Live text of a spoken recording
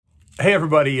Hey,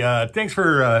 everybody. Thanks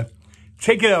for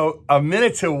taking a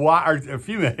minute to watch, or a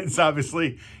few minutes,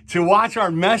 obviously, to watch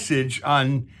our message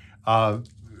on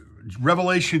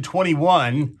Revelation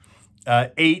 21,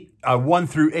 1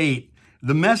 through 8.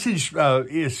 The message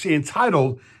is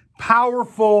entitled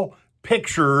Powerful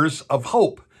Pictures of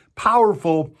Hope.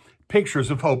 Powerful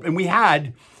Pictures of Hope. And we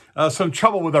had some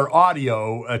trouble with our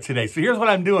audio today. So here's what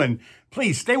I'm doing.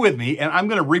 Please stay with me, and I'm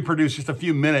going to reproduce just a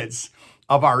few minutes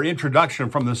of our introduction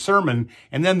from the sermon,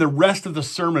 and then the rest of the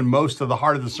sermon, most of the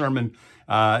heart of the sermon,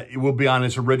 it will be on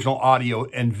its original audio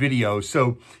and video.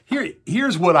 So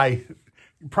here's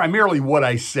primarily what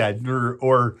I said,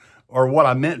 or what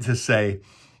I meant to say,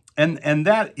 and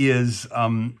that is,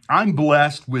 I'm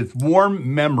blessed with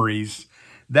warm memories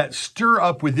that stir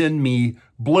up within me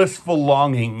blissful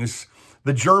longings.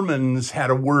 The Germans had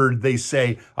a word they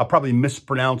say, I'll probably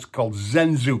mispronounce, called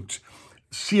Sehnsucht.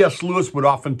 C.S. Lewis would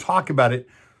often talk about it.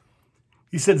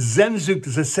 He said Sehnsucht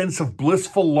is a sense of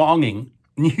blissful longing.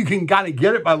 And you can kind of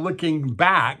get it by looking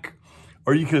back,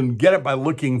 or you can get it by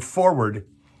looking forward.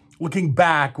 Looking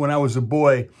back, when I was a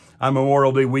boy on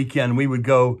Memorial Day weekend, we would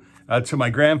go to my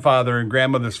grandfather and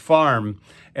grandmother's farm.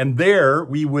 And there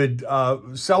we would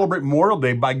celebrate Memorial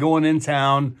Day by going in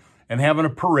town and having a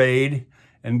parade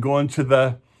and going to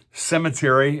the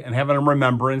cemetery and having a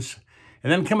remembrance,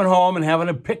 and then coming home and having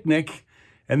a picnic,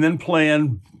 and then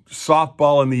playing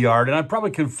softball in the yard. And I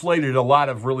probably conflated a lot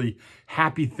of really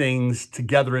happy things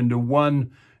together into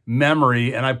one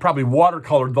memory, and I probably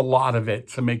watercolored the lot of it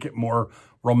to make it more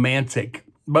romantic.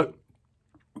 But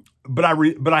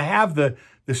I have the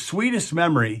sweetest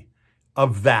memory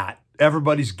of that.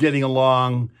 Everybody's getting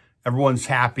along, everyone's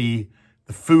happy,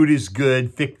 the food is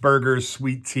good, thick burgers,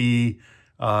 sweet tea,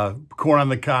 corn on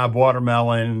the cob,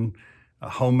 watermelon,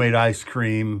 homemade ice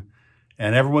cream,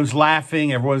 and everyone's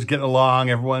laughing, everyone's getting along,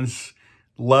 everyone's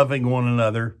loving one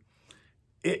another.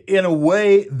 In a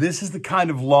way, this is the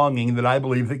kind of longing that I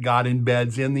believe that God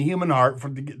embeds in the human heart to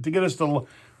get us to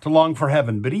long for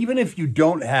heaven. But even if you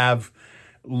don't have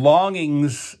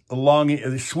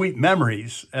sweet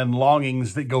memories and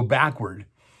longings that go backward,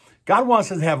 God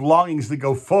wants us to have longings that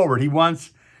go forward. He wants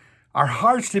our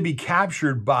hearts to be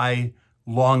captured by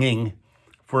longing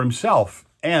for himself,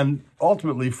 and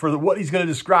ultimately for what he's going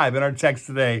to describe in our text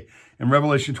today in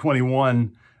Revelation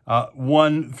 21,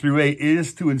 1 through 8,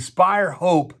 is to inspire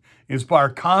hope, inspire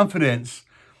confidence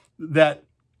that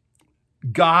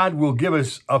God will give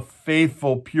us a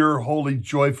faithful, pure, holy,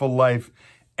 joyful life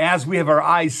as we have our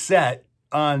eyes set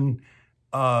on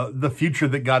the future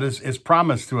that God has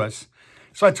promised to us.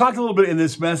 So I talked a little bit in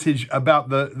this message about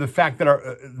the fact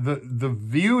that the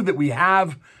view that we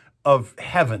have of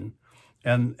heaven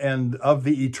and of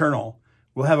the eternal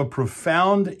will have a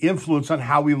profound influence on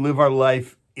how we live our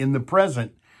life in the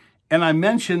present. And I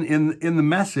mentioned in the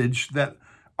message that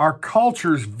our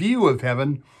culture's view of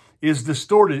heaven is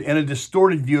distorted, and a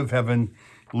distorted view of heaven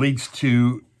leads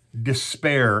to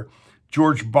despair.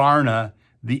 George Barna,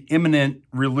 the eminent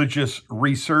religious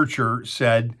researcher,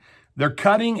 said, "They're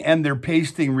cutting and they're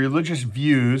pasting religious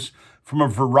views from a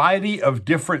variety of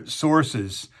different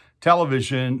sources: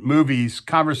 television, movies,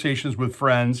 conversations with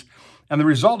friends, and the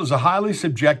result is a highly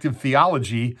subjective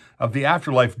theology of the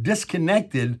afterlife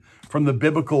disconnected from the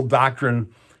biblical doctrine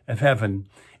of heaven."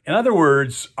 In other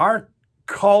words, our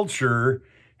culture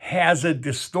has a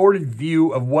distorted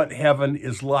view of what heaven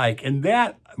is like, and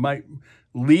that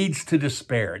leads to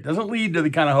despair. It doesn't lead to the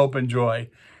kind of hope and joy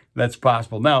that's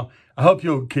possible. Now, I hope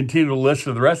you'll continue to listen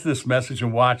to the rest of this message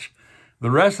and watch the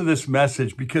rest of this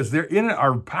message, because there in it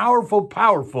are powerful,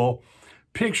 powerful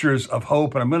pictures of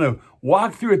hope. And I'm going to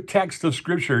walk through a text of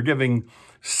scripture giving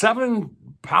 7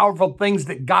 powerful things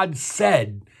that God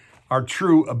said are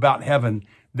true about heaven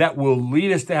that will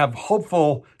lead us to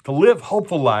live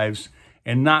hopeful lives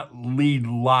and not lead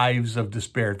lives of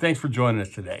despair. Thanks for joining us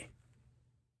today.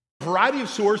 A variety of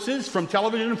sources, from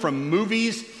television, from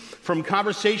movies, from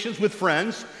conversations with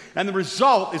friends, and the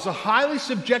result is a highly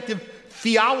subjective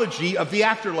theology of the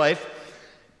afterlife,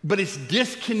 but it's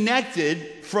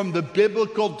disconnected from the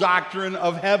biblical doctrine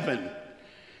of heaven.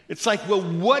 It's like, well,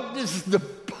 what does the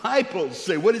Bible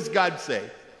say? What does God say?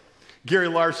 Gary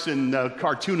Larson,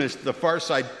 cartoonist, the Far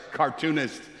Side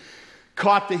cartoonist,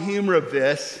 caught the humor of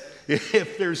this,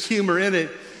 if there's humor in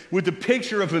it, with the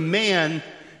picture of a man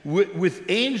with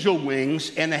angel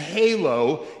wings and a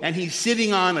halo, and he's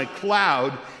sitting on a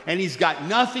cloud, and he's got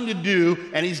nothing to do,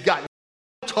 and he's got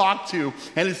talk to,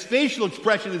 and his facial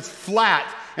expression is flat,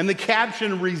 and the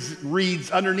caption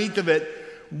reads underneath of it,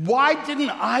 "Why didn't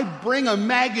I bring a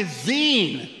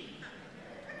magazine?"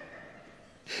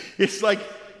 It's like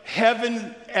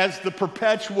heaven as the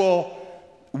perpetual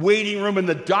waiting room in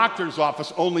the doctor's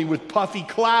office, only with puffy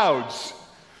clouds.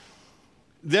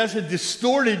 That's a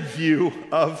distorted view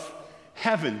of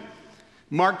heaven.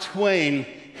 Mark Twain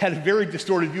had a very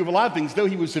distorted view of a lot of things, though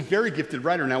he was a very gifted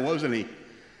writer now, wasn't he?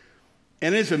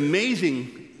 And in his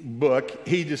amazing book,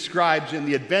 he describes in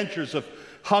The Adventures of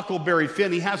Huckleberry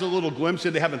Finn, he has a little glimpse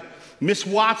into heaven. Miss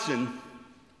Watson,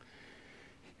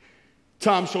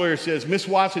 Tom Sawyer says, Miss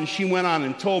Watson, she went on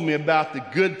and told me about the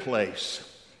good place.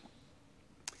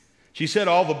 She said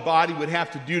all the body would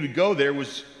have to do to go there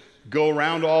was go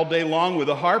around all day long with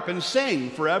a harp and sing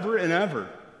forever and ever.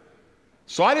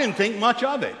 So I didn't think much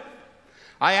of it.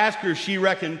 I asked her if she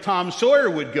reckoned Tom Sawyer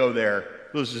would go there.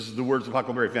 Those are the words of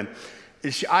Huckleberry Finn.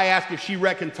 I asked if she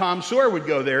reckoned Tom Sawyer would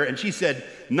go there, and she said,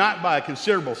 not by a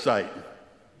considerable sight.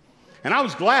 And I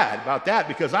was glad about that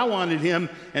because I wanted him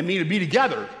and me to be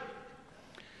together.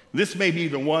 This may be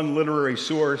the one literary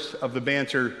source of the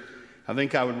banter. I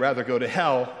think I would rather go to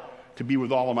hell to be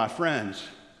with all of my friends.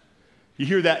 You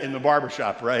hear that in the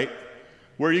barbershop, right?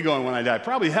 Where are you going when I die?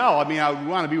 Probably hell. I mean, I would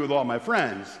want to be with all my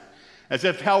friends. As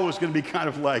if hell was going to be kind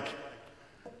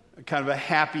of a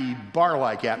happy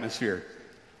bar-like atmosphere.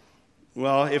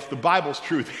 Well, if the Bible's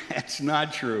true, that's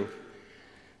not true.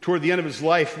 Toward the end of his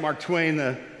life, Mark Twain,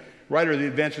 the writer of The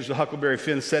Adventures of Huckleberry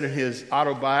Finn, said in his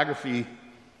autobiography,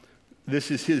 this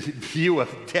is his view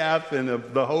of death and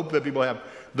of the hope that people have.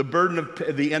 The burden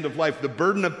of the end of life, the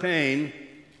burden of pain,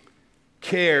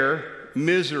 care,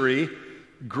 misery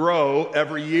grow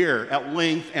every year. At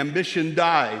length, ambition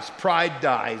dies, pride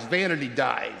dies, vanity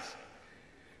dies.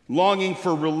 Longing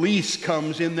for release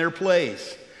comes in their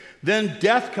place. Then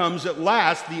death comes at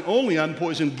last, the only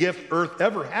unpoisoned gift earth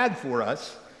ever had for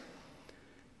us.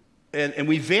 And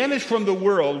we vanish from the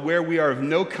world where we are of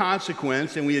no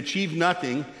consequence and we achieve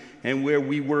nothing, and where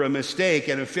we were a mistake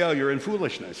and a failure and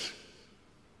foolishness.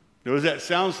 Notice that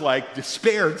sounds like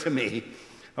despair to me.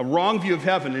 A wrong view of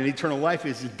heaven and eternal life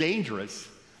is dangerous.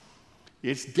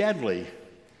 It's deadly.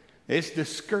 It's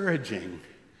discouraging.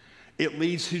 It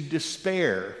leads to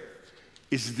despair.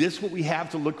 Is this what we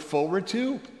have to look forward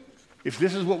to? If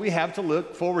this is what we have to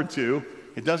look forward to,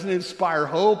 it doesn't inspire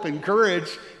hope and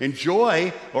courage and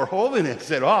joy or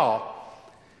holiness at all.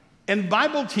 And the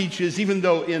Bible teaches, even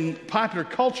though in popular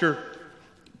culture,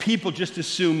 people just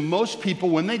assume most people,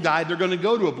 when they die, they're going to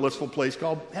go to a blissful place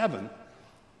called heaven.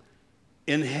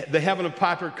 In the heaven of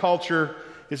popular culture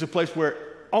is a place where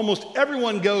almost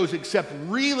everyone goes except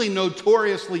really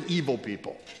notoriously evil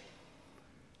people.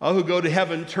 All who go to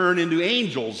heaven turn into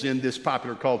angels in this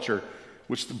popular culture,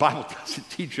 which the Bible doesn't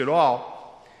teach at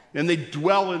all. And they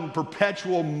dwell in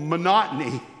perpetual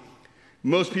monotony.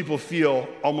 Most people feel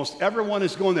almost everyone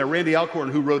is going there. Randy Alcorn,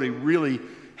 who wrote a really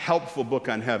helpful book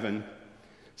on heaven,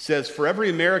 says for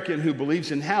every American who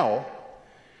believes in hell,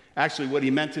 actually what he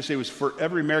meant to say was for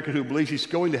every American who believes he's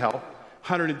going to hell,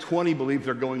 120 believe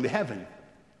they're going to heaven.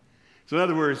 So in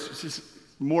other words, it's just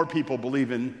more people believe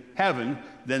in heaven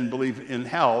than believe in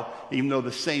hell, even though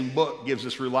the same book gives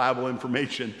us reliable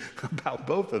information about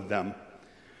both of them.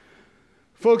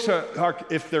 Folks,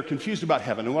 if they're confused about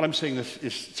heaven, and what I'm saying this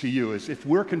is to you is if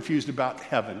we're confused about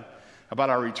heaven,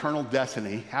 about our eternal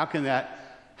destiny, how can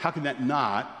that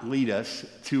not lead us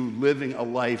to living a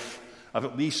life of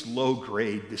at least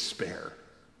low-grade despair?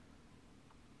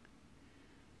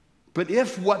 But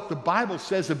if what the Bible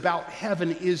says about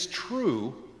heaven is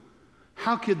true,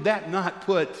 how could that not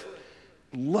put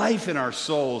life in our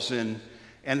souls, and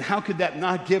how could that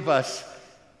not give us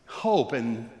hope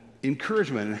and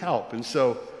encouragement and help? And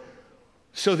so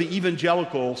the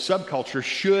evangelical subculture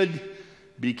should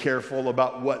be careful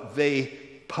about what they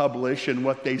publish and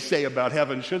what they say about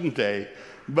heaven, shouldn't they?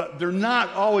 But they're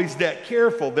not always that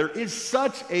careful. There is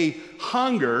such a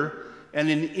hunger and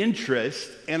an interest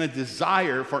and a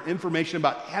desire for information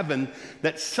about heaven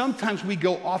that sometimes we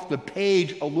go off the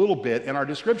page a little bit in our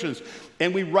descriptions,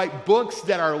 and we write books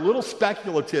that are a little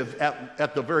speculative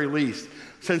at the very least,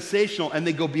 sensational, and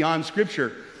they go beyond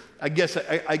Scripture. I guess,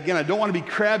 again, I don't want to be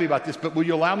crabby about this, but will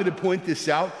you allow me to point this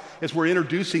out as we're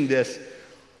introducing this?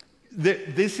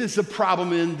 This is a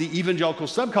problem in the evangelical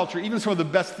subculture. Even some of the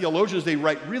best theologians, they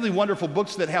write really wonderful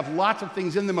books that have lots of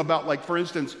things in them about, like, for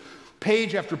instance,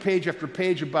 page after page after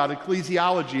page about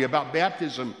ecclesiology, about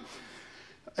baptism.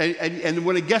 And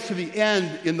when it gets to the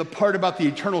end, in the part about the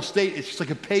eternal state, it's just like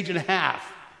a page and a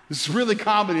half. This is really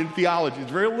common in theology.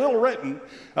 It's very little written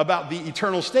about the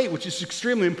eternal state, which is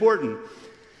extremely important.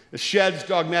 Shedd's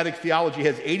Dogmatic Theology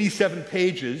has 87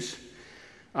 pages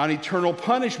on eternal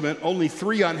punishment, only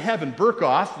 3 on heaven.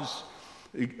 Berkhoff,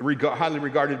 highly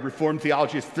regarded Reformed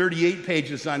theology, has 38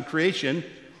 pages on creation,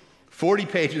 40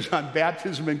 pages on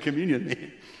baptism and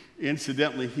communion.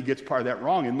 Incidentally, he gets part of that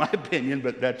wrong, in my opinion,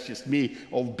 but that's just me,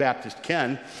 old Baptist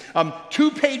Ken.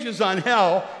 2 pages on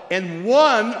hell and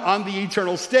 1 on the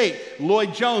eternal state.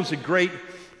 Lloyd Jones, a great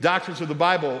Doctrines of the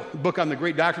Bible, book on the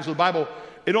great doctrines of the Bible,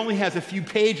 it only has a few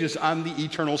pages on the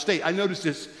eternal state. I noticed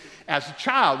this as a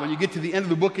child. When you get to the end of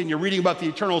the book and you're reading about the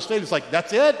eternal state, it's like,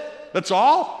 that's it? That's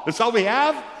all? That's all we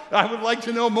have? I would like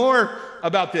to know more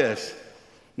about this.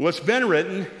 What's been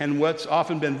written and what's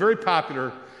often been very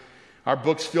popular are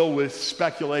books filled with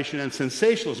speculation and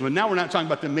sensationalism. And now we're not talking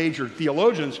about the major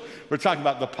theologians. We're talking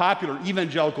about the popular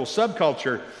evangelical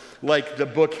subculture, like the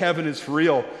book Heaven is for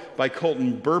Real by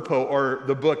Colton Burpo, or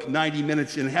the book 90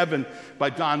 Minutes in Heaven by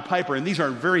Don Piper. And these are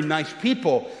very nice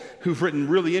people who've written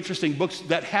really interesting books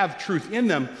that have truth in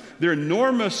them. They're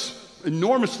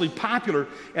enormously popular,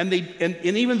 and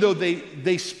even though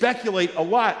they speculate a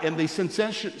lot and they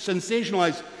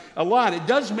sensationalize a lot, it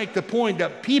does make the point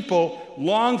that people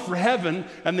long for heaven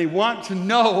and they want to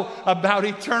know about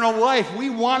eternal life. We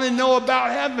want to know about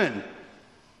heaven,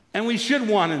 and we should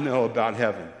want to know about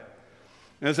heaven.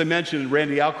 As I mentioned,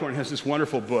 Randy Alcorn has this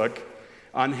wonderful book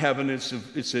on heaven. It's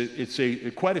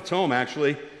quite a tome,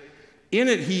 actually. In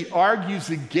it, he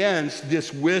argues against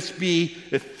this wispy,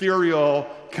 ethereal,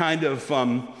 kind of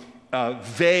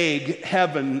vague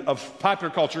heaven of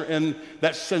popular culture and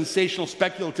that sensational,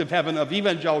 speculative heaven of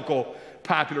evangelical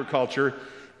popular culture.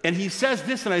 And he says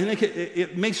this, and I think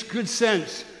it makes good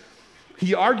sense.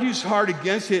 He argues hard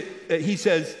against it. He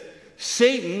says,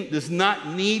 Satan does not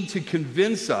need to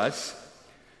convince us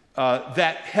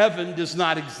that heaven does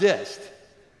not exist.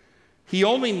 He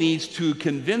only needs to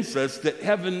convince us that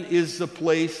heaven is a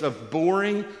place of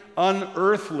boring,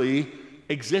 unearthly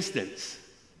existence.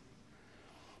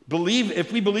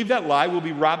 If we believe that lie, we'll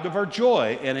be robbed of our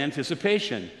joy and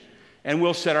anticipation. And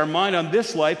we'll set our mind on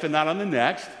this life and not on the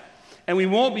next. And we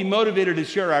won't be motivated to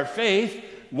share our faith.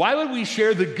 Why would we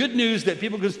share the good news that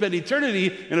people can spend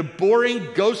eternity in a boring,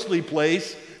 ghostly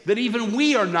place that even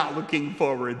we are not looking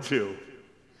forward to?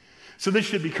 So this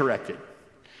should be corrected.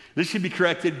 This should be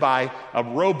corrected by a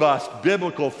robust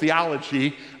biblical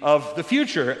theology of the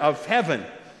future of heaven.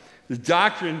 The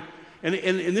doctrine, and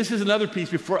this is another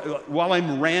piece while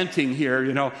I'm ranting here,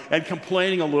 and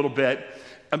complaining a little bit.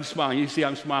 I'm smiling. You see,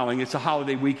 I'm smiling. It's a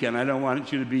holiday weekend. I don't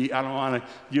want you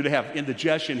to have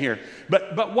indigestion here.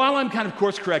 But while I'm kind of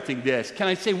course correcting this, can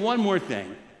I say one more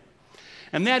thing?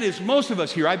 And that is, most of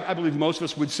us here, I believe most of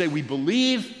us would say we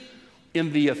believe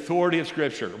in the authority of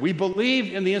Scripture. We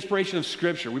believe in the inspiration of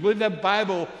Scripture. We believe that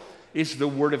Bible is the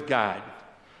Word of God.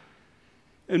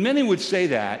 And many would say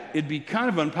that. It'd be kind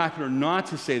of unpopular not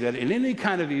to say that in any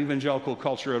kind of evangelical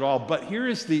culture at all. But here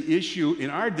is the issue in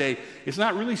our day. It's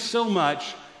not really so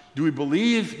much do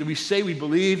we say we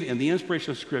believe in the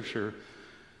inspiration of Scripture,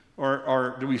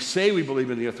 or do we say we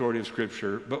believe in the authority of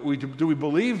Scripture, but do we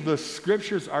believe the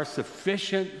Scriptures are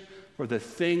sufficient for the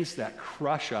things that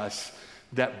crush us,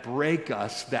 that break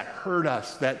us, that hurt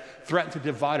us, that threaten to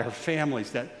divide our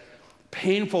families, that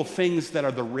painful things that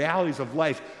are the realities of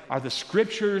life? Are the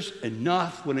Scriptures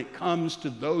enough when it comes to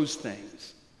those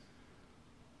things?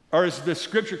 Or is the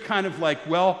Scripture kind of like,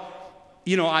 well,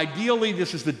 ideally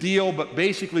this is the deal, but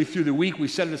basically through the week we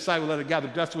set it aside, we let it gather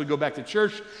dust, and we go back to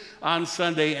church on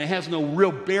Sunday, and it has no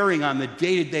real bearing on the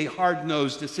day-to-day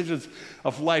hard-nosed decisions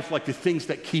of life, like the things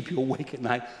that keep you awake at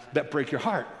night, that break your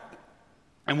heart.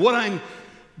 And what I'm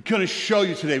going to show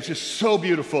you today, which is so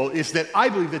beautiful, is that I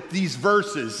believe that these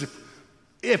verses,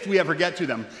 if we ever get to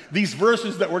them, these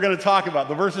verses that we're going to talk about,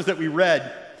 the verses that we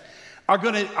read, are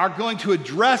going to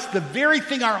address the very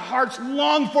thing our hearts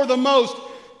long for the most.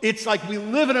 It's like we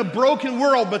live in a broken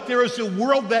world, but there is a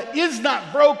world that is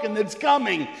not broken that's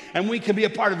coming, and we can be a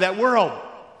part of that world.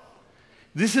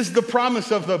 This is the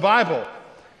promise of the Bible.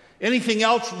 Anything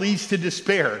else leads to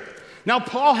despair. Now,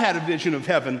 Paul had a vision of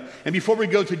heaven, and before we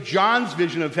go to John's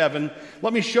vision of heaven,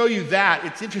 let me show you that.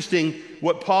 It's interesting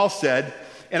what Paul said,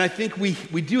 and I think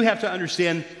we do have to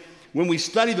understand when we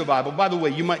study the Bible. By the way,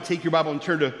 you might take your Bible and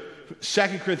turn to 2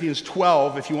 Corinthians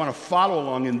 12 if you want to follow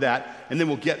along in that, and then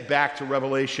we'll get back to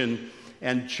Revelation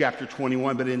and chapter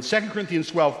 21. But in 2 Corinthians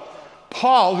 12,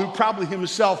 Paul, who probably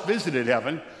himself visited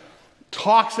heaven,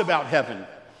 talks about heaven.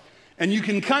 And you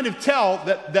can kind of tell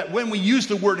that when we use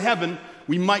the word heaven,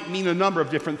 we might mean a number of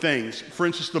different things. For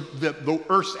instance, the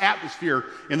Earth's atmosphere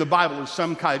in the Bible is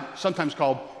sometimes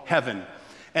called heaven.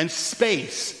 And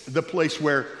space, the place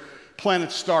where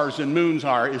planets, stars, and moons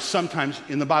are, is sometimes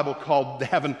in the Bible called the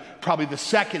heaven, probably the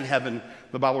second heaven.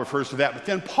 The Bible refers to that. But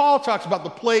then Paul talks about the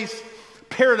place,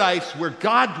 paradise, where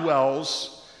God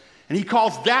dwells, and he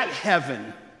calls that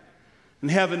heaven. And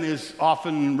heaven is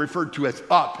often referred to as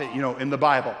up, in the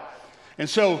Bible. And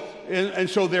so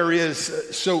there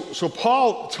is, so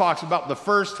Paul talks about the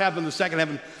first heaven, the second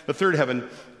heaven, the third heaven.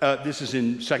 This is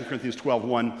in 2 Corinthians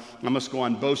 12:1. I must go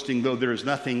on boasting, though there is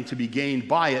nothing to be gained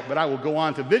by it, but I will go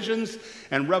on to visions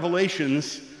and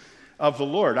revelations of the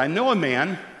Lord. I know a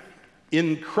man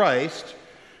in Christ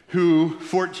who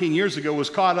 14 years ago was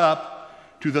caught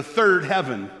up to the third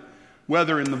heaven,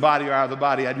 whether in the body or out of the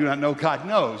body, I do not know, God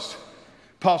knows.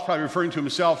 Paul's probably referring to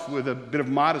himself with a bit of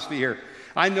modesty here.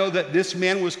 I know that this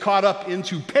man was caught up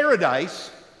into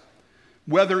paradise,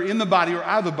 whether in the body or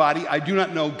out of the body, I do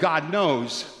not know, God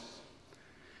knows.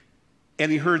 And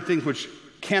he heard things which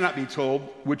cannot be told,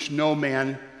 which no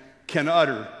man can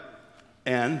utter.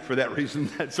 And for that reason,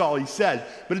 that's all he said.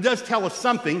 But it does tell us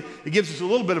something. It gives us a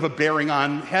little bit of a bearing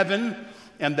on heaven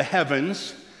and the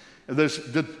heavens.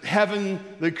 There's the heaven,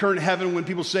 the current heaven, when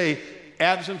people say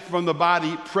absent from the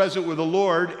body, present with the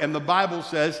Lord, and the Bible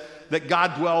says that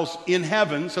God dwells in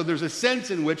heaven. So there's a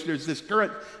sense in which there's this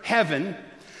current heaven.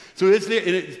 So it's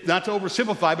not to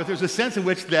oversimplify, but there's a sense in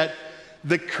which that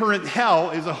the current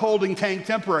hell is a holding tank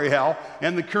temporary hell,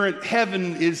 and the current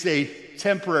heaven is a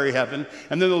temporary heaven.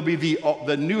 And then there'll be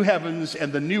the new heavens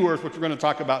and the new earth, which we're going to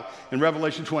talk about in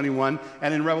Revelation 21.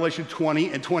 And in Revelation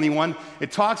 20 and 21,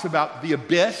 it talks about the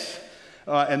abyss,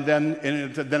 and then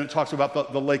it talks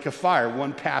about the lake of fire.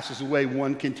 One passes away,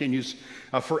 one continues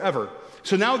forever.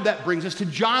 So now that brings us to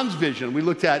John's vision. We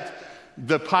looked at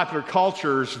the popular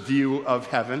culture's view of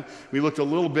heaven. We looked a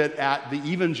little bit at the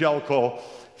evangelical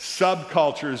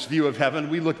subculture's view of heaven.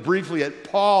 We looked briefly at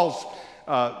Paul's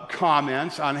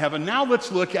comments on heaven. Now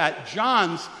let's look at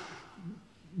John's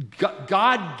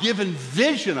God-given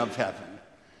vision of heaven.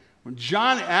 When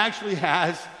John actually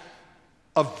has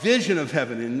a vision of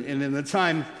heaven, and in the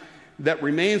time that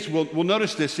remains, we'll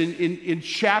notice this. In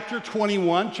chapter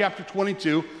 21, chapter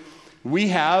 22, we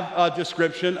have a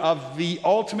description of the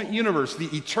ultimate universe, the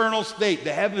eternal state,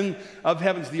 the heaven of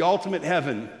heavens, the ultimate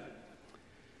heaven.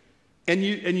 And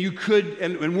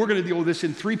we're going to deal with this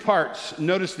in three parts.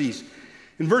 Notice these.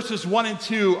 In verses 1 and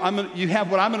 2, you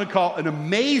have what I'm going to call an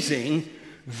amazing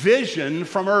vision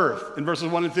from earth. In verses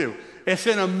 1 and 2. It's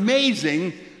an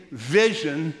amazing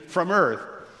vision from earth.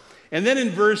 And then in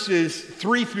verses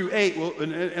 3 through 8,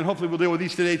 and hopefully we'll deal with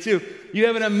these today too, you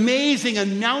have an amazing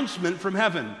announcement from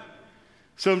heaven.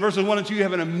 So in verses 1 and 2, you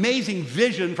have an amazing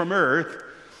vision from earth.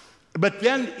 But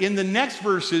then in the next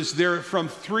verses, there from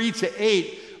 3 to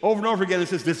 8, over and over again, it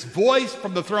says, this voice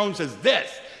from the throne says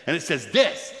this, and it says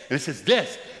this, and it says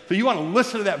this. So you want to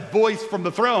listen to that voice from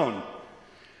the throne.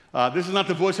 This is not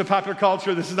the voice of popular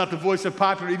culture. This is not the voice of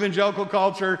popular evangelical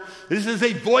culture. This is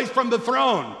a voice from the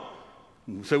throne.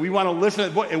 So we want to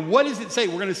listen. And what does it say?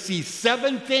 We're going to see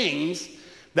 7 things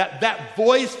that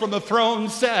voice from the throne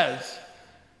says.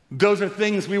 Those are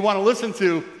things we want to listen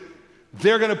to.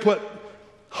 They're going to put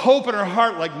hope in our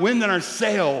heart like wind in our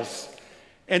sails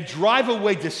and drive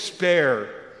away despair.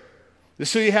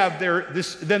 So you have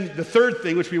then the third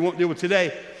thing, which we won't deal with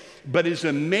today, but is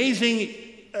an amazing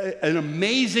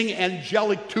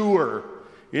angelic tour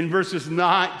in verses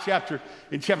 9, chapter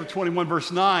 21,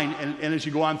 verse 9, and as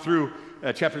you go on through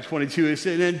chapter 22, it's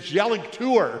an angelic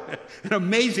tour, an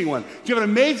amazing one. You have an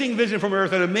amazing vision from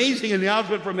earth, an amazing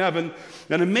announcement from heaven,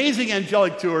 an amazing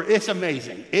angelic tour. It's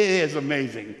amazing. It is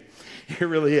amazing. It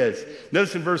really is.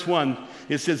 Notice in verse 1,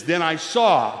 it says, then I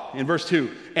saw, in verse 2,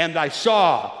 and I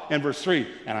saw, in verse 3,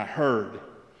 and I heard.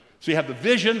 So you have the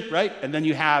vision, right? And then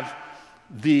you have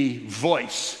the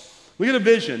voice. Look at the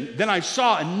vision. Then I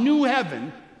saw a new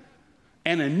heaven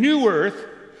and a new earth.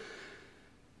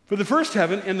 For the first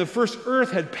heaven and the first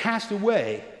earth had passed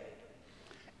away,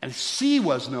 and sea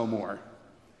was no more.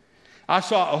 I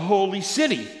saw a holy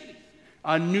city,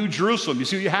 a new Jerusalem. You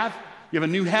see what you have? You have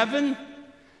a new heaven.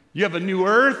 You have a new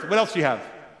earth. What else do you have?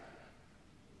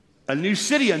 A new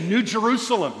city, a new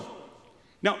Jerusalem.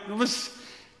 Now, listen,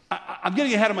 I'm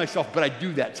getting ahead of myself, but I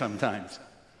do that sometimes.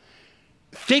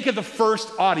 Think of the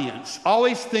first audience.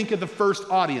 Always think of the first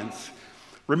audience.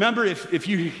 Remember, if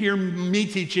you hear me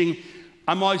teaching,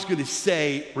 I'm always going to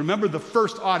say, remember the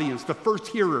first audience, the first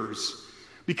hearers,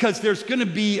 because there's going to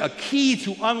be a key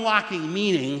to unlocking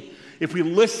meaning if we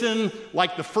listen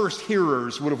like the first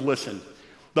hearers would have listened.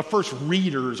 The first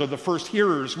readers or the first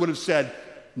hearers would have said,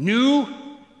 New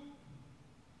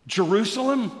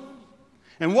Jerusalem?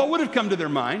 And what would have come to their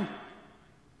mind?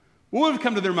 What would have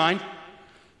come to their mind?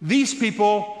 These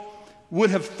people would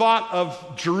have thought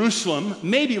of Jerusalem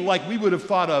maybe like we would have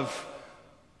thought of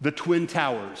the Twin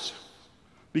Towers.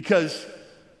 Because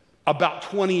about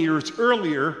 20 years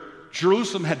earlier,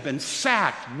 Jerusalem had been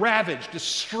sacked, ravaged,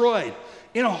 destroyed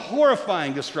in a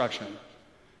horrifying destruction,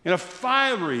 in a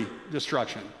fiery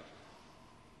destruction.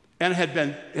 and had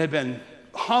been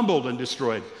humbled and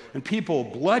destroyed, and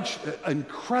people,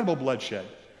 incredible bloodshed.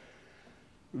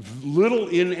 Little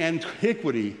in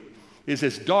antiquity is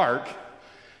as dark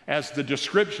as the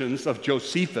descriptions of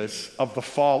Josephus of the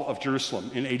fall of Jerusalem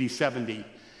in AD 70.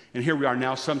 And here we are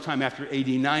now sometime after AD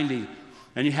 90,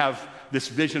 and you have this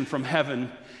vision from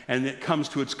heaven, and it comes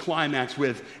to its climax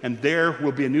with, and there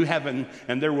will be a new heaven,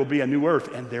 and there will be a new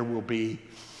earth, and there will be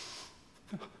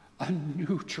a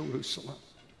new Jerusalem.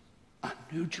 A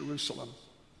new Jerusalem.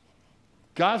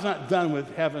 God's not done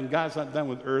with heaven. God's not done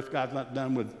with earth. God's not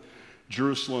done with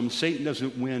Jerusalem. Satan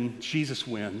doesn't win. Jesus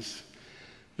wins.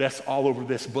 That's all over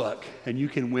this book. And you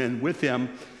can win with him.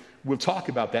 We'll talk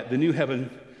about that. The new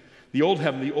heaven, the old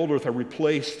earth are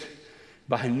replaced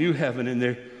by a new heaven.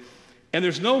 And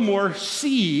there's no more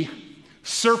sea.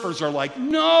 Surfers are like,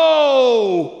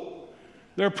 no!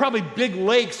 There are probably big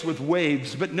lakes with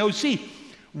waves, but no sea.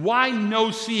 Why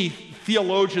no sea?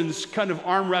 Theologians kind of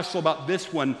arm wrestle about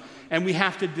this one. And we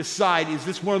have to decide, is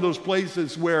this one of those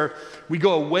places where we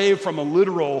go away from a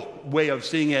literal way of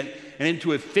seeing it and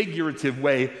into a figurative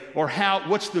way? Or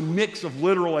what's the mix of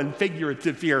literal and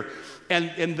figurative here?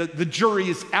 And the jury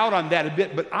is out on that a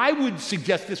bit. But I would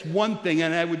suggest this one thing,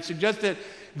 and I would suggest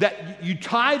that you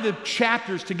tie the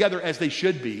chapters together as they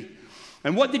should be.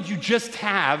 And what did you just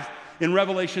have in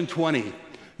Revelation 20?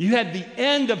 You had the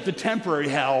end of the temporary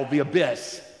hell, the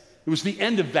abyss. It was the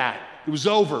end of that. It was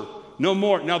over. No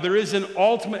more. Now, there is an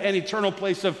ultimate and eternal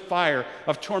place of fire,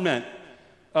 of torment,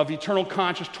 of eternal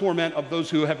conscious torment of those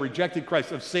who have rejected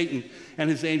Christ, of Satan and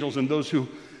his angels, and those who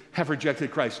have rejected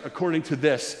Christ. According to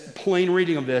this, plain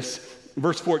reading of this,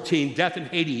 verse 14, death and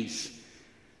Hades.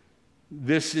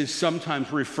 This is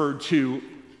sometimes referred to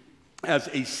as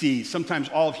a sea. Sometimes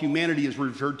all of humanity is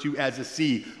referred to as a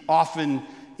sea. Often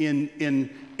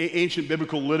in ancient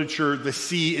biblical literature, the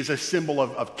sea is a symbol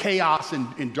of chaos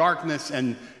and darkness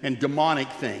and demonic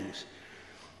things.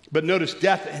 But notice,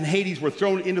 death and Hades were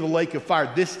thrown into the lake of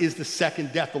fire. This is the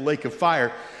second death, the lake of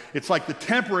fire. It's like the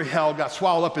temporary hell got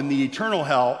swallowed up in the eternal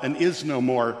hell and is no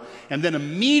more. And then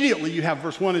immediately you have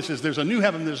verse 1, it says, there's a new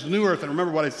heaven, there's a new earth. And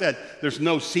remember what I said, there's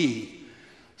no sea.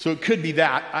 So it could be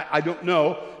that. I don't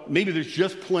know. Maybe there's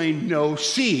just plain no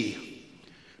sea.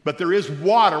 But there is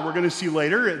water, we're going to see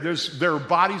later. There are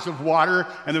bodies of water,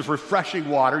 and there's refreshing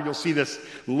water. You'll see this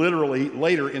literally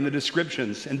later in the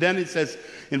descriptions. And then it says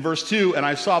in verse 2, and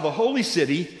I saw the holy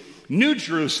city, New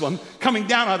Jerusalem, coming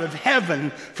down out of heaven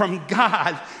from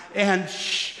God, and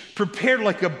prepared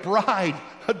like a bride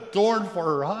adorned for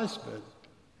her husband.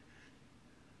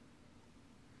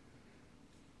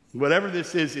 Whatever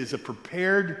this is a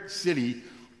prepared city,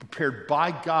 prepared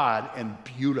by God and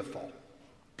beautiful.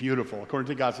 Beautiful, according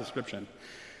to God's description.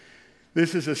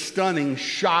 This is a stunning,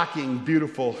 shocking,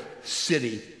 beautiful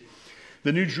city.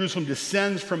 The New Jerusalem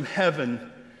descends from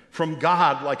heaven, from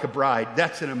God like a bride.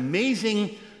 That's an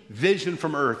amazing vision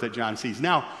from earth that John sees.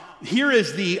 Now, here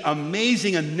is the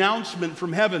amazing announcement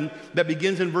from heaven that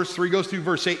begins in verse 3, goes through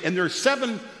verse 8, and there are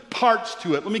 7 parts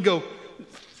to it. Let me go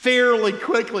fairly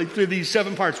quickly through these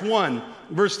 7 parts. 1,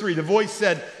 verse 3, the voice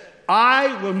said,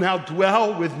 I will now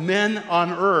dwell with men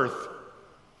on earth.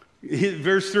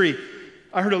 Verse 3,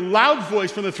 I heard a loud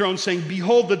voice from the throne saying,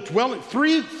 behold, the dwelling.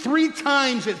 Three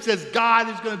times it says God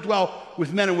is going to dwell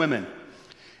with men and women.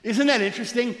 Isn't that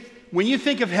interesting? When you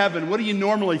think of heaven, what do you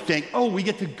normally think? Oh, we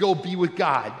get to go be with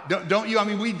God. Don't you? I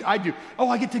mean, I do. Oh,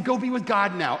 I get to go be with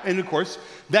God now. And of course,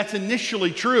 that's initially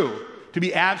true. To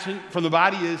be absent from the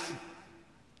body is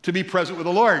to be present with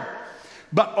the Lord.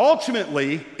 But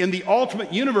ultimately, in the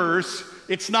ultimate universe,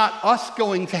 it's not us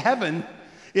going to heaven.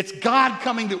 It's God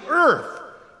coming to earth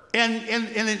and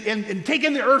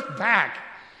taking the earth back.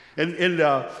 And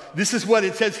this is what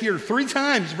it says here 3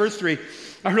 times, verse 3.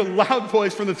 I heard a loud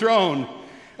voice from the throne.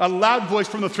 A loud voice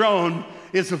from the throne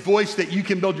is a voice that you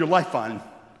can build your life on.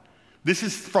 This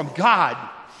is from God.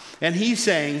 And he's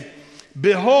saying,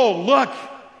 behold, look,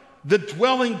 the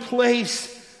dwelling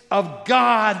place of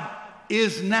God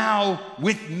is now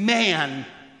with man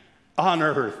on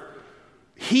earth.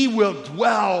 He will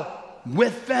dwell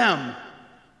with them,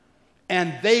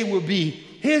 and they will be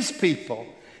his people,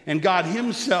 and God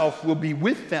himself will be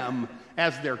with them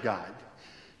as their God.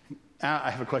 I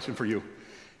have a question for you.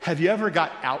 Have you ever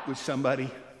got out with somebody?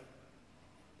 Have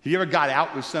you ever got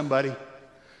out with somebody?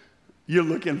 You're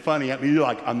looking funny at me. You're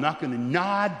like, I'm not going to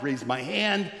nod, raise my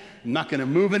hand. I'm not going to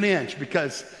move an inch,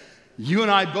 because you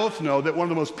and I both know that one of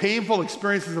the most painful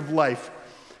experiences of life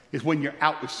is when you're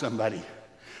out with somebody.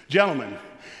 Gentlemen,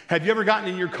 have you ever gotten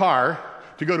in your car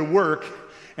to go to work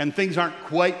and things aren't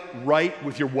quite right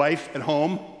with your wife at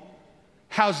home?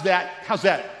 How's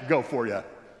that go for you?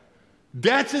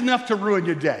 That's enough to ruin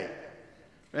your day.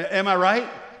 Am I right?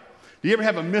 Do you ever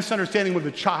have a misunderstanding with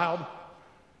a child?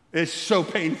 It's so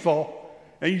painful.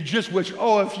 And you just wish,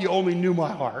 oh, if you only knew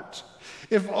my heart.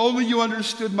 If only you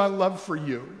understood my love for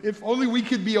you. If only we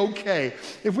could be okay.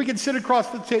 If we could sit across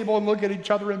the table and look at each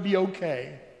other and be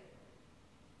okay.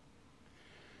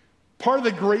 Part of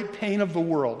the great pain of the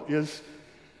world is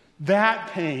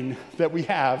that pain that we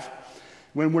have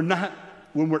when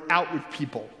we're out with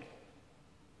people.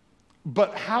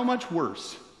 But how much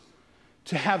worse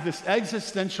to have this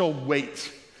existential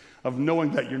weight of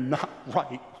knowing that you're not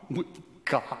right with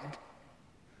God.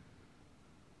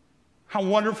 How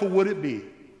wonderful would it be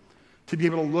to be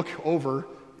able to look over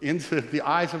into the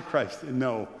eyes of Christ and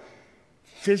know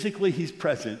physically he's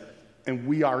present and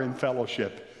we are in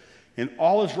fellowship. And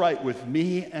all is right with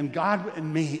me and God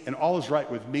and me, and all is right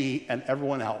with me and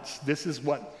everyone else. This is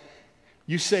what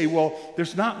you say, well,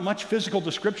 there's not much physical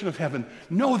description of heaven.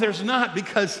 No, there's not,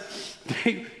 because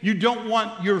you don't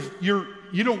want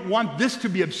you don't want this to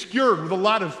be obscured with a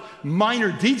lot of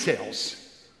minor details.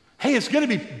 Hey, it's going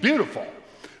to be beautiful,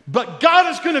 but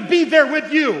God is going to be there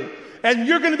with you, and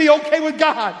you're going to be okay with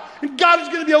God, and God is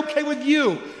going to be okay with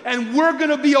you, and we're going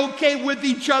to be okay with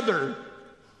each other.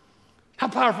 How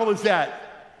powerful is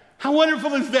that? How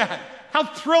wonderful is that? How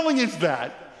thrilling is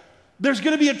that? There's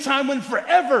going to be a time when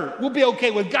forever we'll be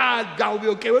okay with God. God will be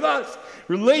okay with us.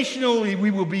 Relationally, we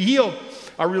will be healed.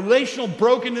 Our relational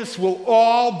brokenness will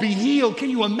all be healed. Can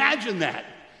you imagine that?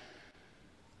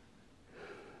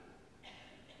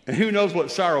 And who knows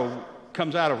what sorrow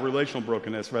comes out of relational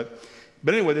brokenness. But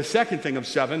anyway, the second thing of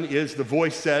 7 is the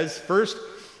voice says, first,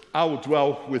 I will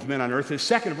dwell with men on earth. The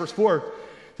second, verse 4,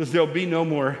 says there'll be no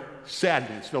more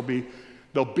sadness. There'll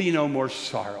be no more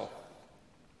sorrow.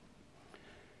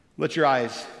 Let your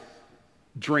eyes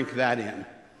drink that in.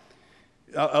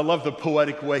 I love the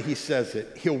poetic way he says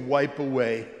it. He'll wipe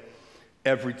away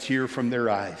every tear from their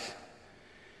eyes.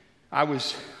 I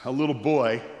was a little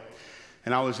boy,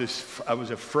 and I was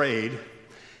afraid,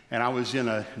 and I was in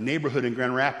a neighborhood in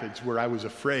Grand Rapids where I was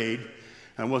afraid, and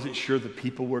I wasn't sure the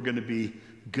people were going to be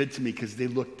good to me because they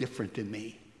looked different than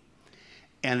me.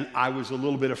 And I was a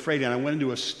little bit afraid, and I went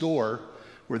into a store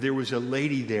where there was a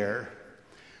lady there,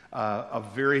 a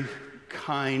very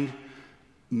kind,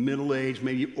 middle-aged,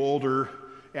 maybe older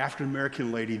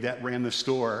African-American lady that ran the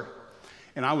store.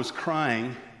 And I was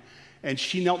crying, and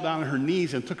she knelt down on her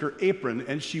knees and took her apron,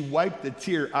 and she wiped the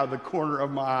tear out of the corner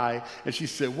of my eye, and she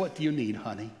said, "What do you need,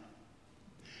 honey?"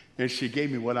 And she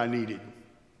gave me what I needed.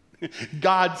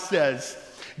 God says,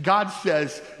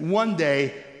 one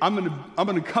day, I'm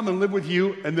gonna come and live with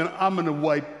you, and then I'm gonna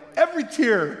wipe every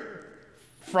tear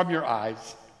from your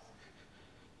eyes.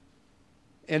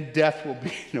 And death will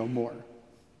be no more.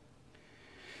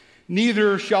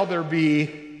 Neither shall there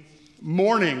be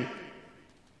mourning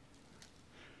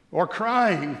or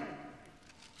crying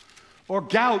or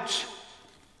gout.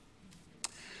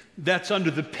 That's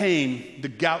under the pain, the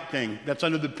gout thing. That's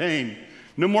under the pain.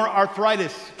 No more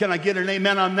arthritis. Can I get an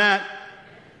amen on that?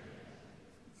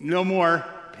 No more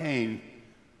pain.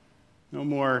 No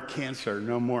more cancer.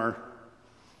 No more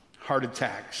heart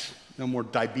attacks. No more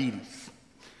diabetes.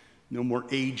 No more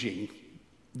aging.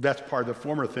 That's part of the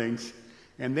former things,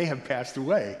 and they have passed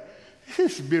away.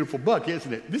 This is a beautiful book,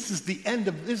 isn't it?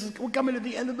 We're coming to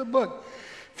the end of the book.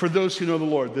 For those who know the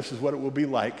Lord, this is what it will be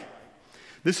like.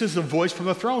 This is a voice from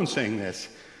the throne saying this.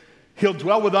 He'll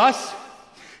dwell with us.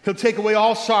 He'll take away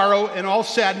all sorrow and all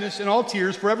sadness and all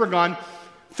tears, forever gone.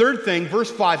 Third thing,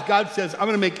 verse 5, God says, I'm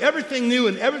going to make everything new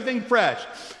and everything fresh.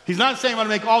 He's not saying I'm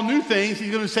going to make all new things.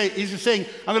 He's just saying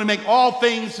I'm going to make all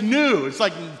things new. It's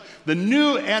like the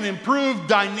new and improved,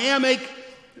 dynamic,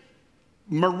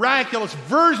 miraculous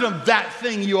version of that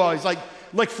thing you always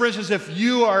like for instance, if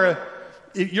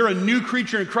you're a new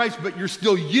creature in Christ, but you're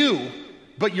still you,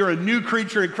 but you're a new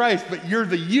creature in Christ, but you're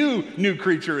the new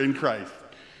creature in Christ.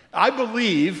 I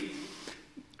believe,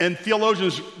 and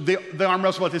theologians, they arm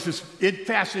wrestle about this, it's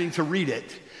fascinating to read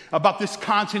it, about this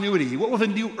continuity. What will the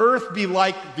new earth be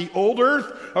like? The old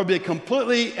earth? Or be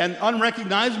completely and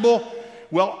unrecognizable?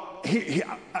 Well,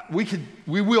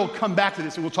 we will come back to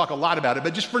this and we'll talk a lot about it,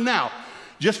 but just for now,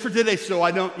 just for today, so I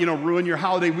don't, ruin your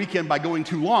holiday weekend by going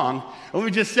too long, let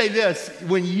me just say this.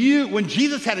 When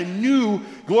Jesus had a new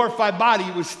glorified body,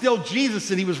 it was still Jesus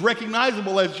and he was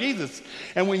recognizable as Jesus.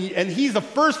 And he's the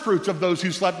first fruits of those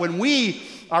who slept. When we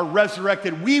are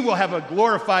resurrected, we will have a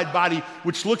glorified body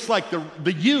which looks like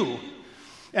the you.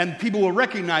 And people will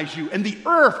recognize you. And the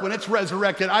earth, when it's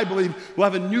resurrected, I believe, will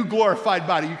have a new glorified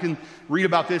body. You can read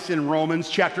about this in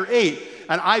Romans chapter 8.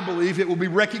 And I believe it will be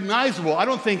recognizable. I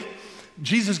don't think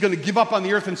Jesus is going to give up on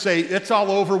the earth and say, it's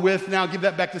all over with now, give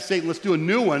that back to Satan, let's do a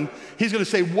new one. He's going to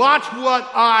say, watch what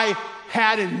I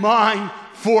had in mind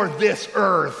for this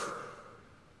earth.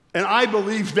 And I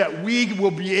believe that we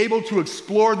will be able to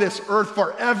explore this earth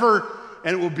forever,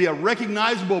 and it will be a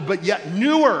recognizable but yet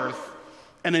new earth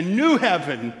and a new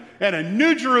heaven and a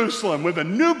new Jerusalem with a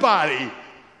new body.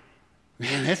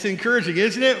 Man, that's encouraging,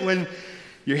 isn't it? When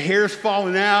your hair's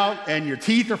falling out and your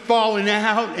teeth are falling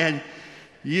out and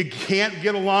you can't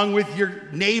get along with your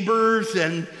neighbors,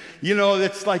 and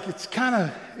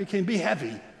it can be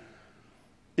heavy.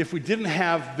 If we didn't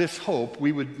have this hope,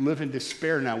 we would live in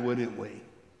despair now, wouldn't we?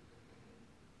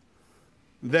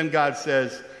 Then God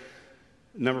says,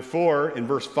 number 4, in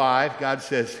verse 5, God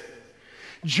says,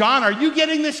 John, are you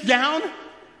getting this down?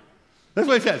 That's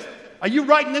what he says. Are you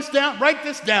writing this down? Write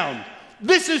this down.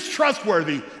 This is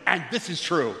trustworthy, and this is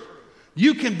true.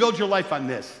 You can build your life on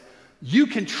this. You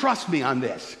can trust me on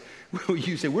this.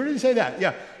 You say, where did he say that?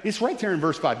 Yeah, it's right there in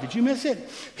verse 5. Did you miss it?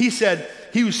 He said,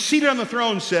 he was seated on the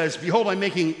throne, says, behold, I'm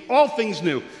making all things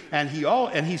new. And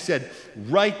he said,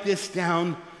 write this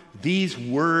down. These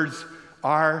words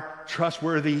are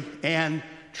trustworthy and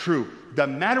true.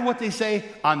 Doesn't matter what they say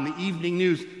on the evening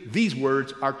news, these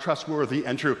words are trustworthy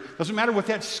and true. Doesn't matter what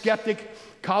that skeptic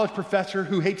college professor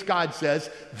who hates God says,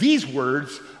 these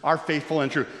words are faithful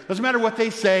and true. Doesn't matter what they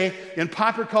say in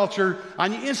popular culture,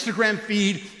 on your Instagram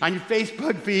feed, on your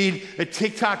Facebook feed, a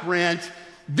TikTok rant,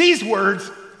 these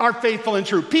words are faithful and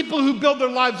true. People who build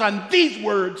their lives on these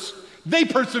words, they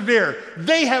persevere,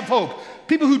 they have hope.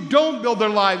 People who don't build their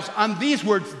lives on these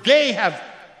words, they have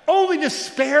only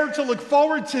despair to look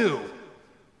forward to.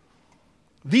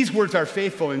 These words are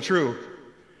faithful and true.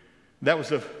 That was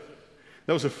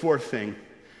the fourth thing.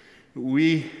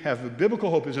 We have the biblical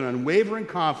hope is an unwavering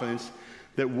confidence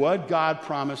that what God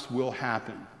promised will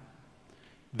happen.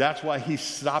 That's why he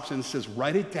stops and says,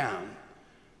 write it down.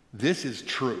 This is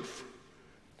truth.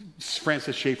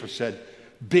 Francis Schaeffer said,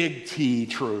 big T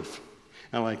truth.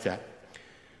 I like that.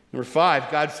 Number 5,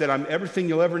 God said, I'm everything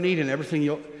you'll ever need and everything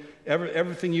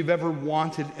you've ever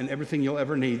wanted and everything you'll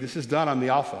ever need. This is done. I'm the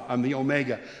Alpha. I'm the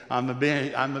Omega. I'm the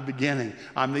beginning.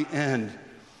 I'm the end.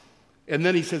 And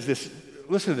then he says this.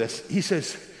 Listen to this. He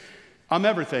says, I'm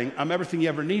everything. I'm everything you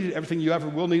ever needed, everything you ever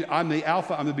will need. I'm the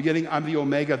Alpha. I'm the beginning. I'm the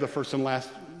Omega, the first and last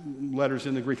letters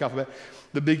in the Greek alphabet.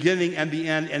 The beginning and the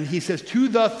end. And he says, to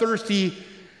the thirsty,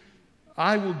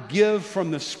 I will give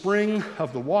from the spring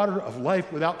of the water of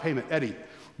life without payment. Eddie,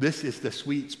 this is the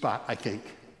sweet spot, I think.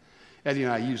 Eddie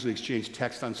and I usually exchange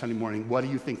text on Sunday morning. What do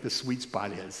you think the sweet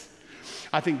spot is?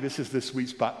 I think this is the sweet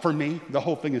spot. For me, the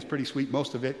whole thing is pretty sweet,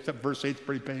 most of it, except verse 8 is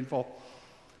pretty painful.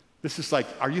 This is like,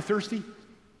 are you thirsty?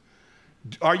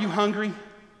 Are you hungry?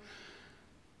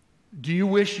 Do you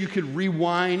wish you could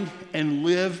rewind and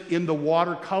live in the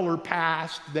watercolor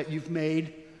past that you've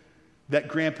made? That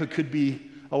grandpa could be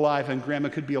alive and grandma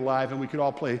could be alive and we could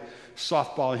all play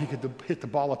softball and he could hit the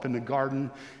ball up in the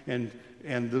garden and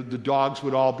the dogs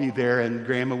would all be there and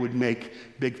grandma would make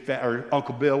or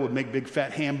Uncle Bill would make big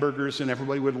fat hamburgers and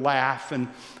everybody would laugh and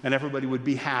everybody would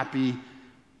be happy.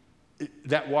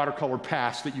 That watercolor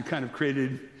past that you kind of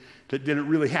created that didn't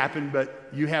really happen, but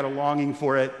you had a longing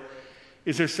for it.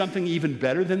 Is there something even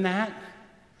better than that?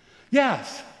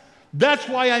 Yes. That's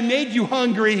why I made you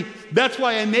hungry. That's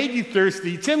why I made you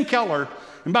thirsty. Tim Keller,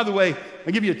 and by the way,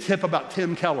 I'll give you a tip about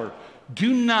Tim Keller.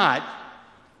 Do not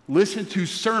listen to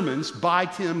sermons by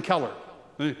Tim Keller.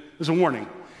 There's a warning.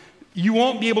 You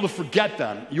won't be able to forget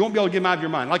them. You won't be able to get them out of your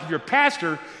mind. Like if you're a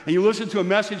pastor and you listen to a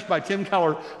message by Tim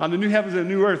Keller on the new heavens and the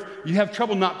new earth, you have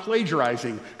trouble not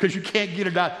plagiarizing because you can't get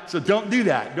it out. So don't do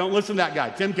that. Don't listen to that guy.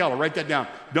 Tim Keller, write that down.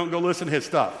 Don't go listen to his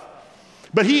stuff.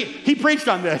 But he preached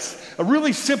on this, a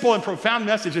really simple and profound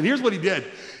message. And here's what he did.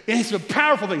 And it's a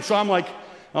powerful thing. So I'm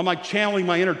like channeling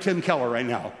my inner Tim Keller right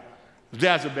now.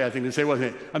 That's a bad thing to say,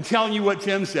 wasn't it? I'm telling you what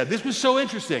Tim said. This was so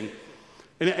interesting.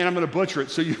 And I'm going to butcher it,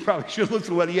 so you probably should listen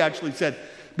to what he actually said.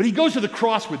 But he goes to the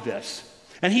cross with this.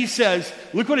 And he says,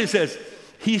 look what it says.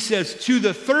 He says, to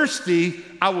the thirsty,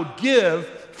 I will give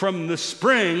from the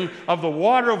spring of the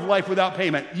water of life without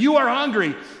payment. You are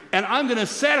hungry, and I'm going to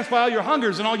satisfy all your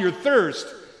hungers and all your thirst.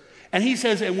 And he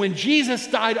says, and when Jesus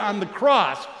died on the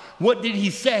cross, what did he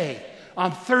say?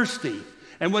 I'm thirsty.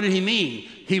 And what did he mean?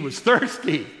 He was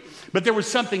thirsty. But there was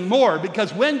something more,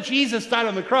 because when Jesus died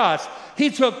on the cross, he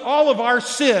took all of our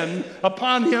sin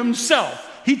upon himself.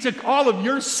 He took all of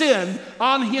your sin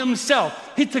on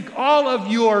himself. He took all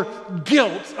of your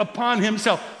guilt upon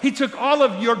himself. He took all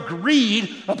of your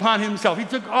greed upon himself. He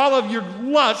took all of your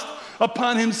lust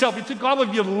upon himself. He took all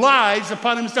of your lies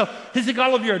upon himself. He took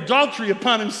all of your adultery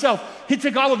upon himself. He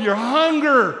took all of your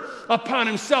hunger upon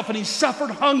himself, and he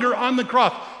suffered hunger on the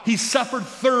cross. He suffered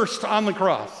thirst on the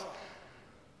cross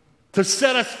to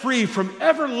set us free from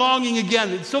ever longing again.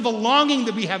 And so the longing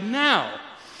that we have now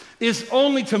is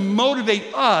only to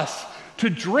motivate us to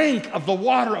drink of the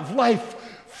water of life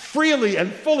freely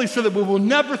and fully so that we will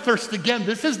never thirst again.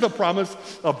 This is the promise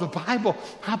of the Bible.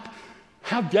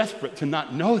 How desperate to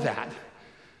not know that.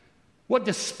 What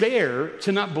despair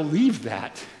to not believe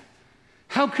that.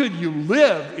 How could you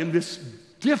live in this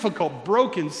difficult,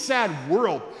 broken, sad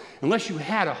world unless you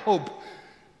had a hope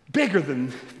bigger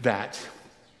than that?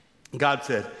 God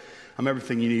said, I'm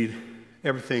everything you need,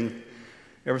 everything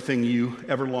you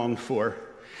ever longed for.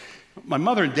 My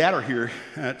mother and dad are here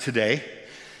today,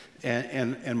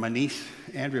 and my niece,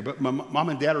 Andrea, but my mom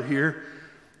and dad are here,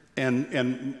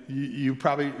 and you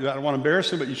probably, I don't want to embarrass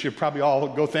them, but you should probably all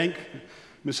go thank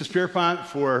Mrs. Pierpont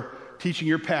for teaching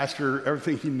your pastor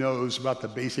everything he knows about the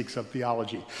basics of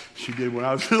theology. She did when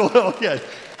I was a little kid.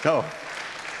 So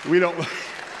we don't,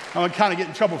 I'm going to kind of get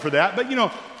in trouble for that, but you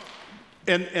know,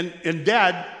 and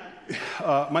dad,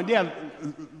 my dad,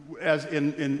 as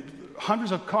in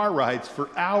hundreds of car rides for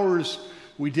hours,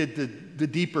 we did the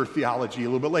deeper theology a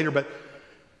little bit later. But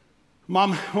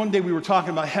Mom, one day we were talking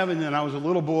about heaven, and I was a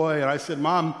little boy, and I said,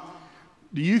 Mom,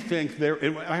 do you think there,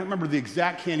 and I don't remember the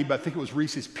exact candy, but I think it was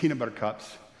Reese's Peanut Butter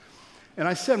Cups. And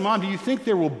I said, Mom, do you think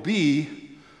there will be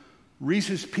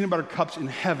Reese's Peanut Butter Cups in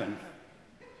heaven?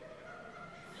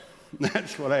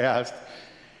 That's what I asked.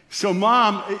 So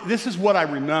Mom, this is what I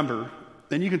remember.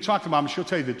 And you can talk to Mom, she'll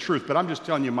tell you the truth, but I'm just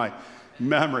telling you my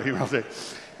memory.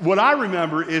 What I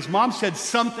remember is Mom said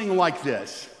something like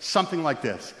this.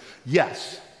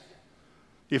 Yes,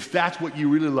 if that's what you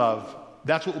really love,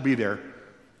 that's what will be there.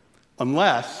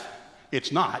 Unless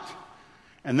it's not.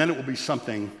 And then it will be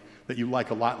something that you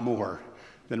like a lot more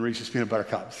than Reese's Peanut Butter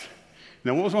Cups.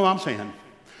 Now, what was my mom saying?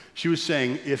 She was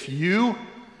saying, if you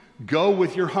go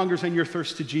with your hungers and your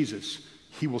thirsts to Jesus,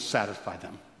 he will satisfy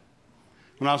them.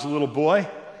 When I was a little boy,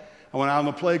 I went out on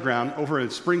the playground over in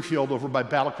Springfield, over by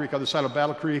Battle Creek, other side of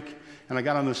Battle Creek, and I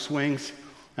got on the swings.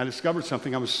 I discovered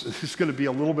something. This is going to be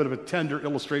a little bit of a tender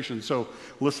illustration, so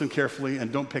listen carefully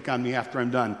and don't pick on me after I'm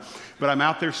done. But I'm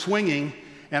out there swinging,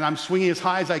 and I'm swinging as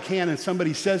high as I can, and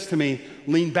somebody says to me,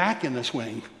 lean back in the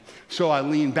swing. So I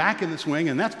lean back in the swing,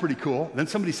 and that's pretty cool. Then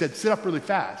somebody said, sit up really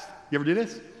fast. You ever do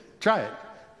this? Try it.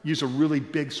 Use a really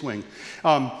big swing.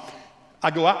 I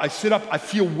go out, I sit up, I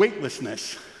feel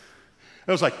weightlessness.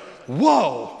 I was like,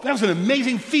 whoa, that was an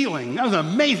amazing feeling. That was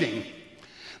amazing.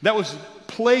 That was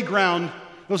playground.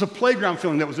 It was a playground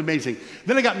feeling that was amazing.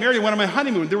 Then I got married and went on my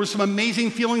honeymoon. There were some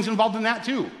amazing feelings involved in that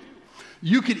too.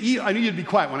 You could eat, I knew you'd be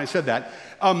quiet when I said that.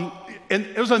 And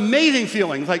it was amazing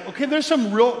feelings. Like, okay, there's some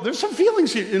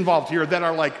feelings involved here that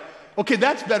are like, okay,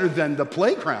 that's better than the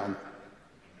playground.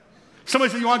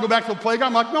 Somebody said, you want to go back to the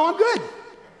playground? I'm like, no, I'm good.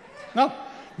 No,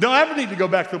 don't ever need to go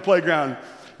back to the playground.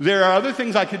 There are other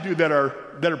things I could do that are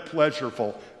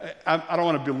pleasurable. I don't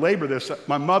want to belabor this.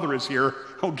 My mother is here.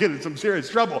 I'll get in some serious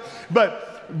trouble.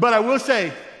 But I will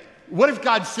say, what if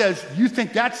God says, you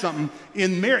think that's something?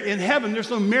 In heaven,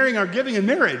 there's no marrying or giving in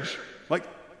marriage. Like,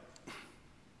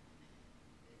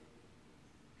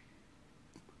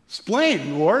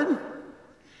 explain, Lord.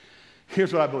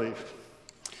 Here's what I believe.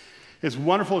 As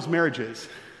wonderful as marriage is,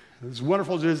 as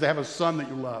wonderful as it is to have a son that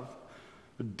you love,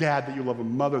 a dad that you love, a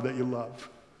mother that you love,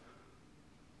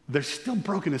 there's still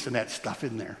brokenness in that stuff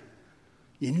in there.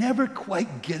 You never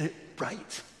quite get it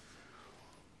right.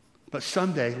 But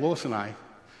someday, Lois and I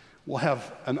will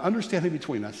have an understanding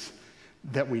between us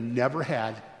that we never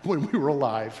had when we were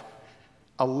alive,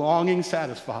 a longing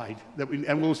satisfied,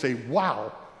 and we'll say,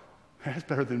 wow, that's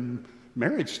better than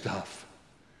marriage stuff.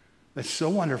 That's so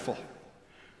wonderful.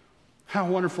 How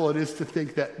wonderful it is to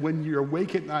think that when you're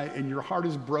awake at night and your heart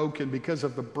is broken because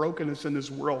of the brokenness in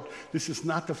this world, this is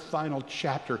not the final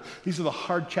chapter. These are the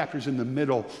hard chapters in the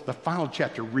middle. The final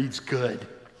chapter reads good.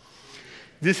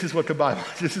 This is what the Bible,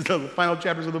 this is the final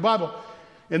chapters of the Bible.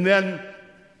 And then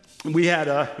you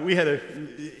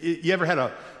ever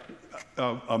had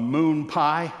a moon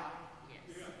pie?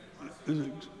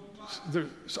 Yes.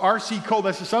 RC Cola,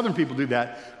 that's the Southern people do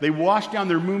that. They wash down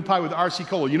their moon pie with RC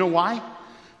Cola. You know why?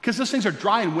 Because those things are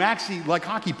dry and waxy like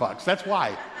hockey pucks. That's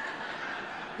why.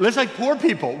 That's like poor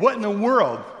people. What in the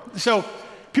world? So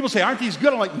people say, aren't these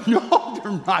good? I'm like, no,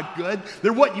 they're not good.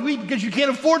 They're what you eat because you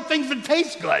can't afford things that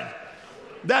taste good.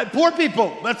 That poor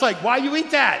people, that's like, why you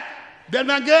eat that? They're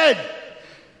not good.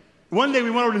 One day we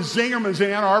went over to Zingerman's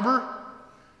in Ann Arbor,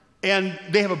 and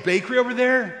they have a bakery over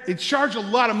there. They charge a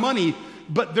lot of money,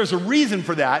 but there's a reason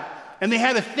for that. And they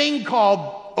had a thing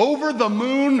called Over the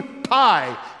Moon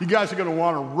Pie. You guys are going to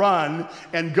want to run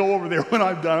and go over there when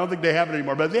I'm done. I don't think they have it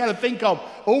anymore. But they had a thing called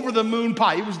Over the Moon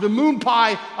Pie. It was the moon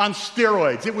pie on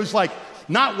steroids. It was like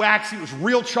not waxy. It was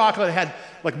real chocolate. It had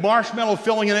like marshmallow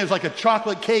filling in it. It was like a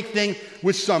chocolate cake thing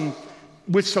with some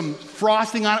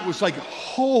frosting on it. It was like,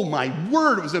 oh my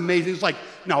word, it was amazing. It was like,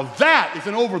 now that is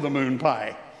an over the moon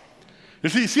pie. You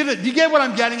see that? Do you get what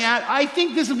I'm getting at? I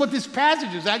think this is what this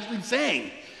passage is actually saying.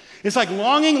 It's like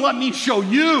longing, let me show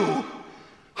you.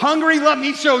 Hungry, let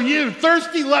me show you.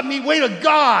 Thirsty, let me wait. A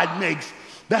God makes.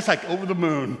 That's like over the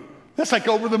moon. That's like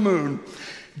over the moon.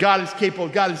 God is capable.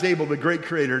 God is able, the great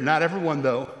creator. Not everyone,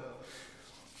 though,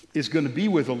 is going to be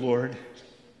with the Lord.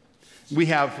 We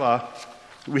have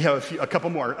a couple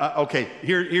more. Okay,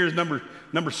 here's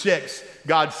number 6.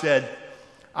 God said,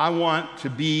 I want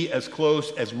to be as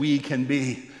close as we can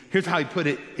be. Here's how he put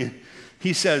it.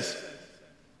 He says,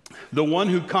 the one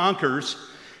who conquers,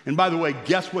 and by the way,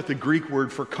 guess what the Greek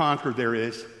word for conquer there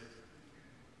is?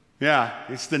 Yeah,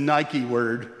 it's the Nike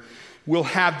word. Will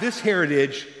have this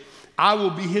heritage. I will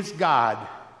be his God.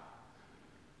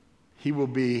 He will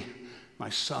be my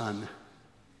son.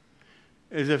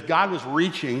 As if God was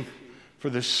reaching for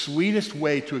the sweetest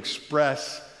way to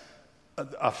express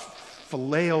a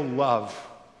phileo love,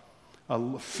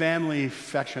 a family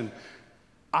affection.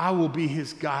 I will be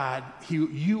his God.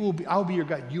 I'll be your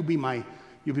God. You'll be my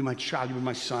child. You'll be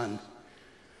my son.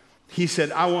 He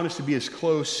said, I want us to be as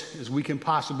close as we can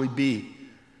possibly be.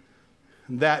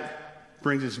 And that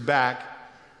brings us back.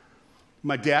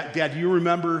 My dad, do you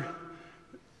remember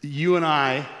you and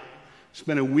I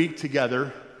spent a week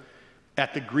together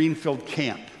at the Greenfield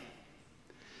Camp?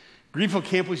 Greenfield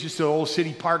Camp was just an old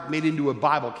city park made into a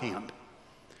Bible camp.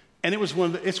 And it's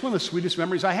one of the sweetest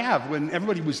memories I have. When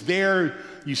everybody was there,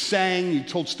 you sang, you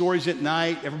told stories at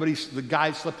night. The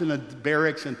guys slept in the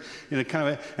barracks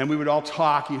and we would all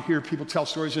talk. You'd hear people tell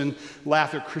stories and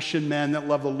laugh. They're Christian men that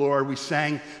love the Lord. We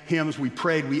sang hymns, we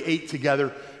prayed, we ate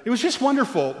together. It was just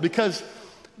wonderful because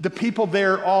the people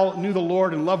there all knew the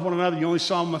Lord and loved one another. You only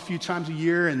saw them a few times a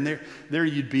year, and there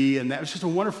you'd be. And that was just a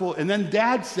wonderful. And then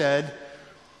Dad said,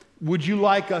 would you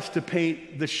like us to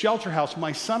paint the shelter house?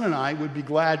 My son and I would be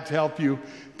glad to help you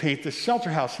paint the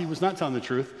shelter house. He was not telling the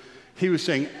truth. He was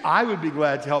saying, I would be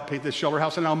glad to help paint the shelter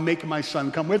house, and I'll make my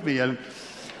son come with me.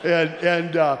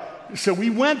 So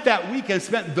we went that week and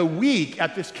spent the week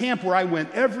at this camp where I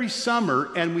went every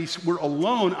summer, and we were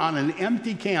alone on an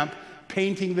empty camp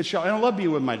painting the shelter. And I love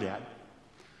being with my dad.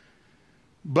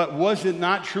 But was it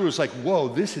not true? It's like, whoa,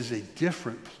 this is a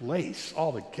different place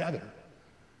altogether.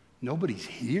 Nobody's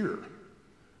here.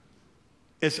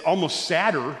 It's almost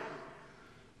sadder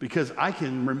because I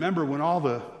can remember when all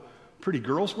the pretty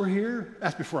girls were here.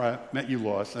 That's before I met you,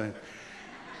 Lois.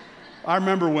 I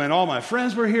remember when all my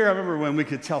friends were here. I remember when we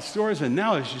could tell stories, and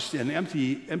now it's just an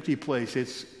empty place.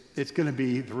 It's going to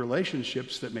be the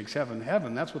relationships that makes heaven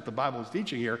heaven. That's what the Bible is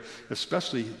teaching here,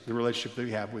 especially the relationship that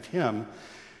we have with him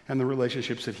and the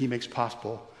relationships that he makes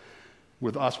possible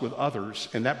with us, with others.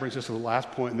 And that brings us to the last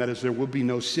point, and that is there will be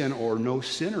no sin or no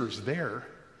sinners there.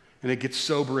 And it gets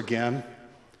sober again.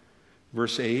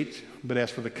 Verse 8, but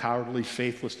as for the cowardly,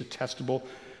 faithless, detestable,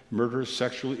 murderers,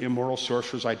 sexually immoral,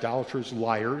 sorcerers, idolaters,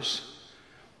 liars,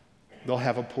 they'll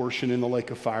have a portion in the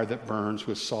lake of fire that burns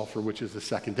with sulfur, which is the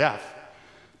second death.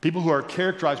 People who are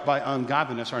characterized by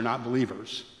ungodliness are not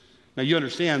believers. Now you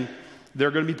understand, there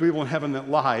are going to be people in heaven that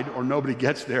lied or nobody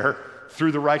gets there.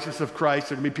 Through the righteousness of Christ,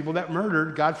 there are going to be people that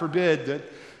murdered, God forbid, that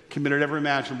committed every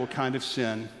imaginable kind of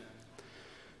sin.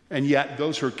 And yet,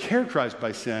 those who are characterized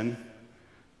by sin,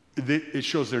 it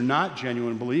shows they're not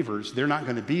genuine believers. They're not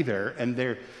going to be there. And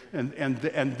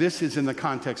this is in the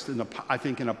context, I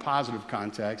think in a positive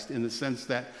context, in the sense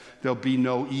that there'll be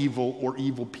no evil or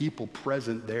evil people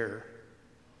present there.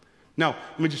 Now,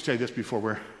 let me just tell you this before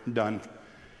we're done.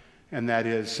 And that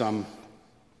is,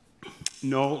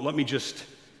 let me just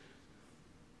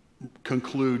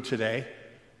conclude today,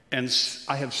 and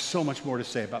I have so much more to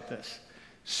say about this,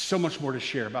 so much more to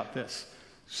share about this,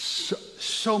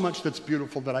 so much that's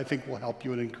beautiful that I think will help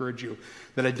you and encourage you,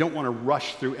 that I don't want to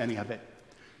rush through any of it.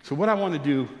 So what I want to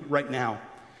do right now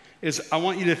is I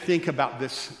want you to think about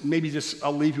this.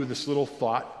 I'll leave you with this little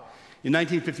thought. In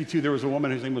 1952, there was a woman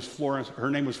whose name was Florence.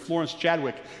 Her name was Florence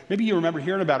Chadwick. Maybe you remember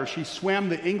hearing about her. She swam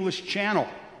the English Channel,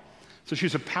 so she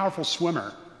was a powerful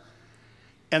swimmer.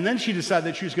 And then she decided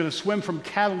that she was going to swim from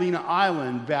Catalina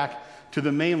Island back to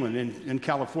the mainland in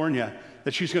California,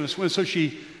 that she was going to swim. So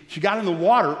she got in the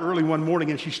water early one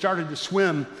morning and she started to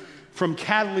swim from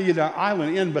Catalina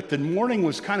Island in, but the morning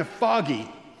was kind of foggy.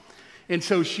 And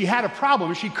so she had a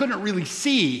problem. She couldn't really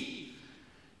see.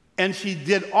 And she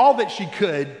did all that she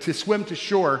could to swim to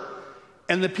shore.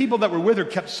 And the people that were with her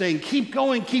kept saying, keep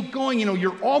going, you know,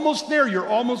 you're almost there, you're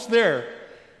almost there.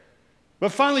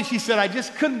 But finally she said, I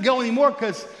just couldn't go anymore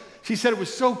because she said it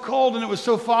was so cold and it was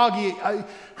so foggy.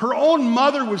 Her own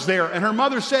mother was there, and her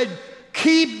mother said,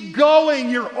 keep going,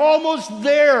 you're almost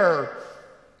there.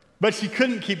 But she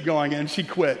couldn't keep going, and she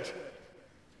quit.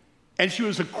 And she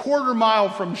was a quarter mile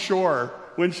from shore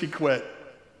when she quit.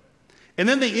 And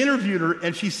then they interviewed her,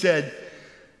 and she said,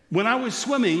 when I was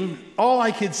swimming, all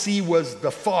I could see was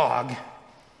the fog.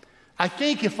 I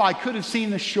think if I could have seen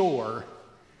the shore,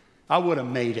 I would have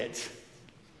made it.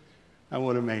 I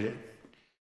would have made it.